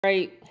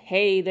Right.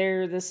 Hey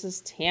there, this is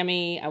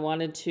Tammy. I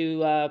wanted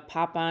to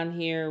pop on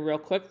here real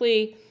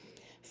quickly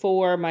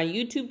for my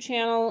YouTube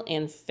channel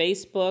and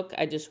Facebook.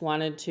 I just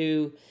wanted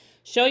to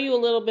show you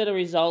a little bit of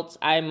results.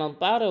 I'm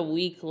about a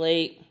week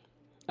late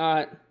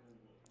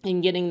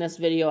in getting this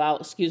video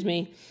out,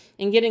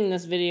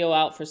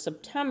 for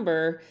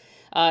September.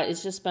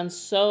 It's just been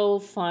so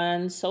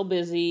fun, so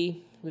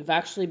busy. We've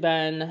actually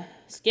been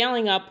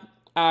scaling up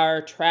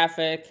our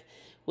traffic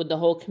with the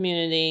whole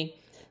community.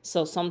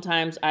 So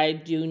sometimes I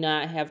do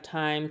not have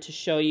time to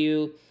show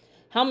you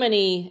how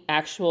many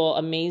actual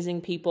amazing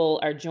people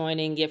are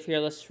joining Get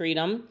Fearless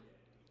Freedom.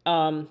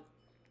 When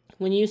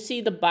you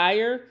see the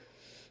buyer,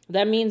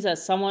 that means that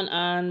someone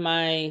on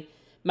my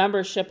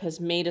membership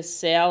has made a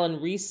sale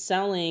and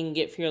reselling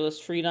Get Fearless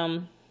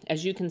Freedom.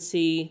 As you can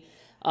see,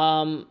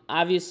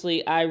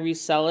 obviously I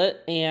resell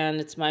it and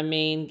it's my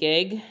main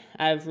gig.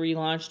 I've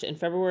relaunched in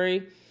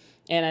February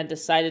and I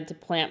decided to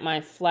plant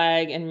my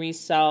flag and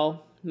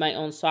resell my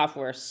own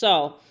software.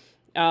 So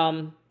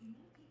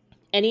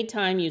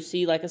anytime you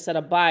see, like I said,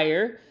 a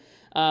buyer,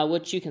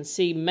 which you can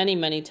see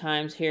many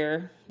times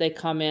here, they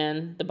come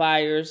in, the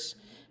buyers,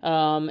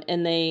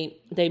 and they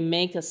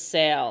make a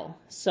sale.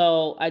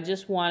 So I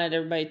just wanted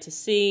everybody to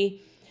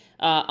see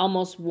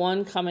almost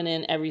one coming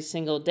in every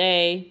single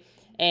day.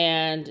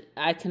 And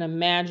I can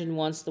imagine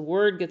once the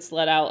word gets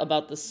let out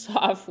about the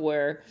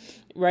software,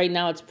 right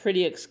now it's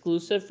pretty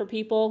exclusive for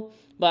people,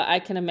 but I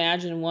can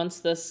imagine once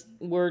this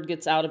word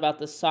gets out about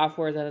the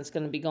software, then it's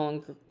going to be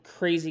going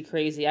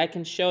crazy. I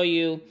can show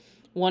you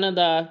one of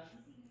the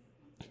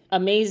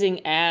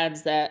amazing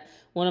ads that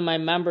one of my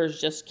members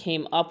just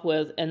came up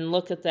with, and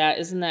look at that.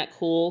 Isn't that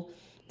cool?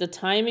 The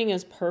timing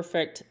is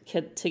perfect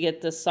to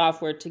get this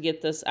software, to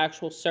get this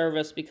actual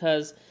service,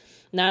 because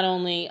not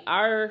only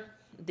are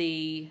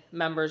the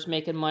members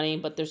making money,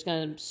 but there's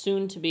going to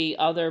soon to be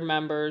other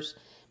members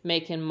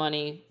making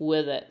money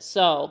with it.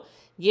 So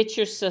get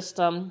your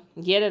system,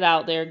 get it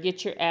out there,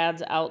 get your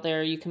ads out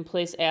there. You can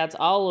place ads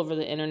all over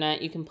the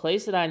internet. You can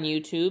place it on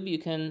YouTube. You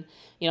can,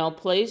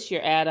 place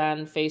your ad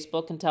on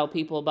Facebook and tell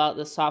people about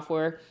the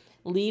software.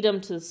 Lead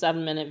them to the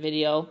 7-minute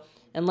video.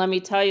 And let me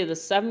tell you, the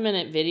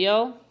 7-minute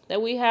video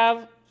that we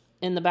have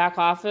in the back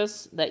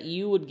office that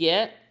you would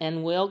get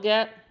and will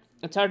get,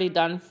 it's already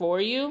done for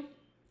you.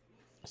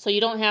 So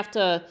you don't have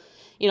to,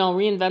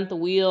 reinvent the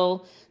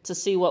wheel to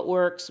see what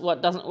works,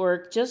 what doesn't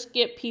work. Just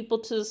get people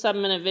to the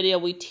 7-minute video.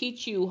 We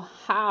teach you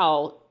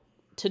how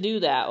to do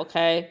that,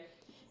 okay?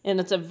 And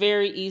it's a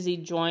very easy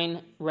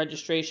join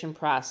registration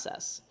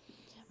process.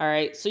 All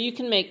right, so you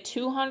can make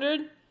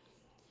 $200,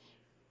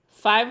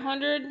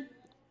 $500,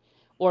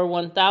 or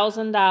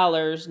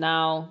 $1,000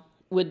 now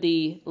with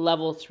the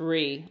level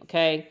 3,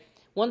 okay?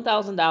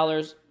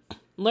 $1,000.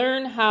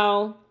 Learn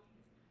how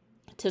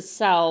to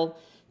sell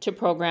to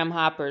program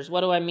hoppers.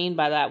 What do I mean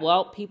by that?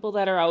 Well, people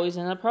that are always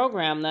in a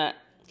program that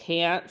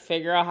can't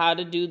figure out how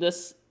to do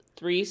this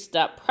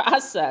 3-step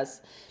process.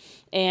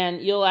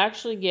 And you'll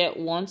actually get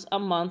once a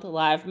month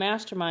live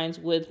masterminds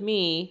with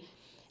me,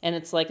 and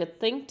it's like a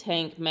think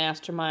tank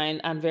mastermind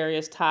on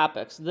various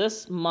topics.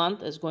 This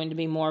month is going to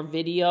be more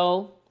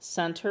video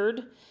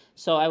centered,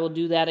 so I will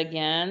do that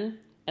again,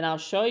 and I'll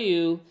show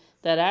you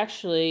that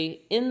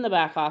actually in the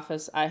back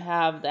office I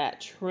have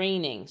that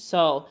training.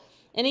 So,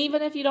 and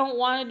even if you don't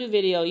want to do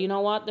video, you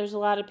know what? There's a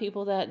lot of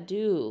people that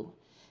do.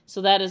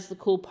 So that is the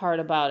cool part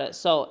about it.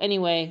 So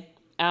anyway,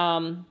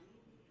 let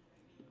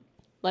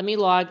me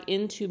log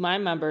into my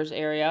members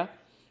area,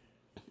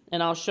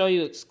 and I'll show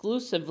you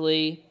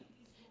exclusively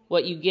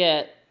what you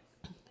get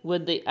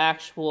with the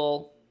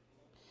actual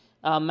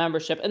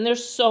membership. And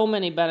there's so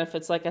many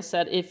benefits. Like I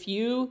said, if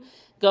you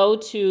go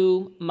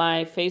to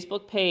my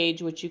Facebook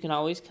page, which you can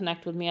always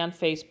connect with me on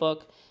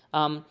Facebook,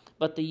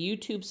 but the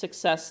YouTube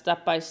success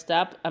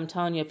step-by-step, I'm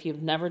telling you, if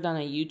you've never done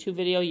a YouTube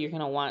video, you're going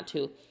to want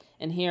to.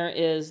 And here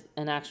is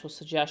an actual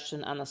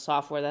suggestion on the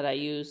software that I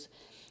use.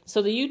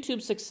 So the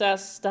YouTube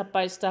success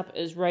step-by-step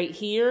is right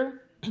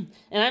here. And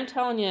I'm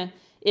telling you,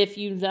 if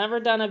you've never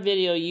done a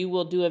video, you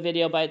will do a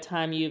video by the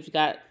time you've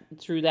got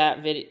through that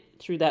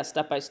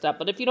step-by-step.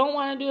 But if you don't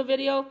want to do a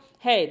video,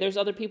 hey, there's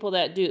other people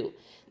that do.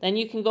 Then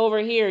you can go over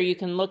here. You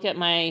can look at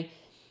my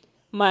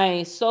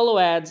solo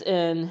ads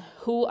and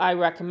who I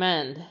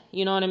recommend.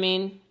 You know what I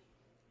mean?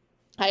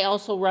 I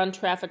also run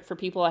traffic for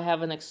people. I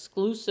have an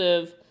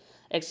exclusive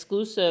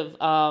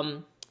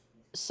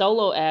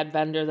solo ad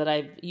vendor that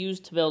I've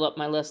used to build up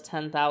my list,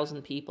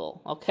 10,000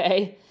 people,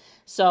 okay?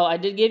 So I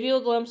did give you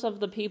a glimpse of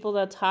the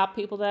top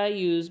people that I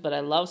use, but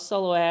I love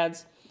solo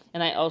ads,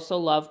 and I also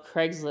love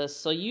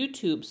Craigslist. So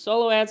YouTube,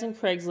 solo ads, and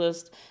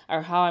Craigslist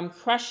are how I'm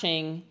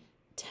crushing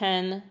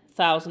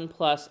 10,000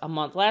 plus a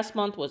month. Last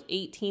month was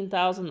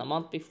 18,000. The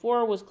month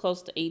before was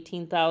close to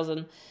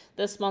 18,000.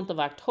 This month of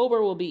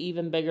October will be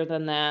even bigger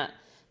than that.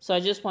 So I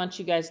just want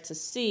you guys to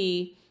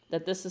see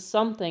that this is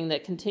something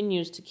that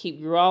continues to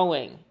keep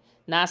growing,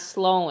 not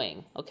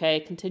slowing,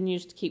 okay?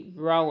 Continues to keep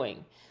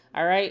growing.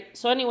 All right?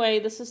 So anyway,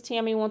 this is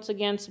Tammy once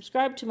again.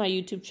 Subscribe to my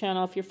YouTube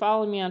channel. If you're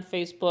following me on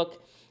Facebook,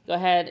 go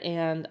ahead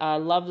and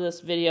love this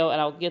video, and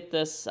I'll get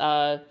this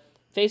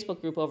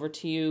Facebook group over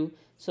to you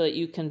so that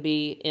you can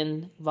be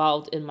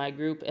involved in my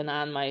group and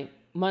on my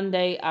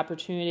Monday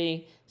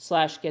opportunity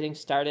 / getting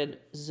started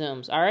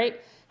Zooms. All right.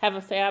 Have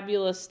a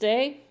fabulous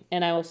day,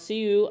 and I will see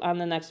you on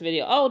the next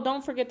video. Oh,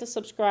 don't forget to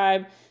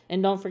subscribe,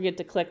 and don't forget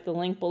to click the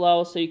link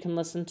below so you can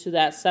listen to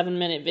that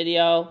 7-minute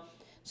video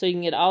so you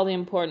can get all the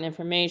important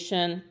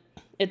information.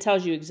 It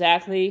tells you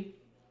exactly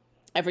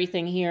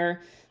everything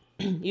here.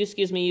 You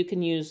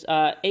can use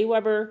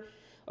Aweber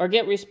or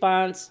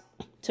GetResponse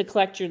to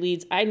collect your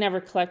leads. I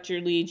never collect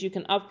your leads. You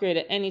can upgrade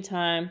at any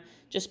time.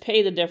 Just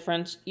pay the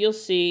difference. You'll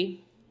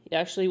see.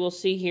 Actually, we'll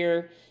see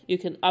here. You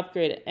can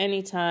upgrade at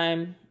any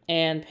time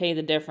and pay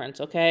the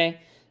difference, okay?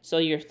 So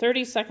you're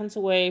 30 seconds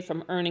away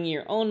from earning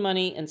your own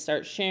money and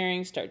start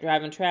sharing, start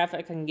driving traffic.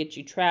 I can get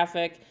you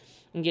traffic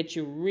and get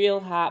you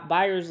real hot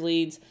buyers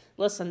leads.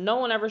 Listen, no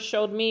one ever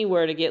showed me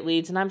where to get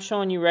leads, and I'm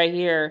showing you right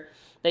here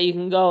that you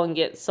can go and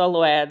get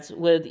solo ads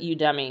with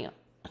Udemy.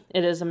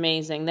 It is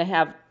amazing. They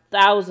have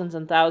thousands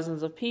and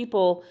thousands of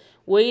people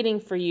waiting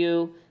for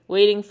you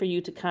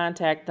to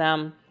contact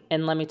them.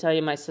 And let me tell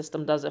you, my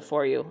system does it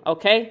for you.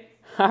 Okay?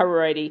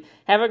 Alrighty.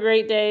 Have a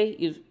great day.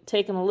 You've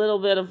taken a little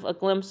bit of a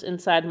glimpse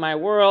inside my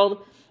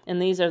world.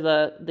 And these are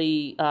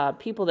the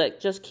people that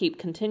just keep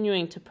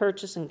continuing to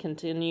purchase and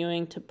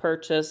continuing to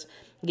purchase.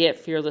 Get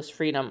fearless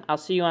freedom. I'll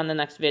see you on the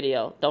next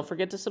video. Don't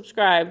forget to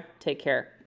subscribe. Take care.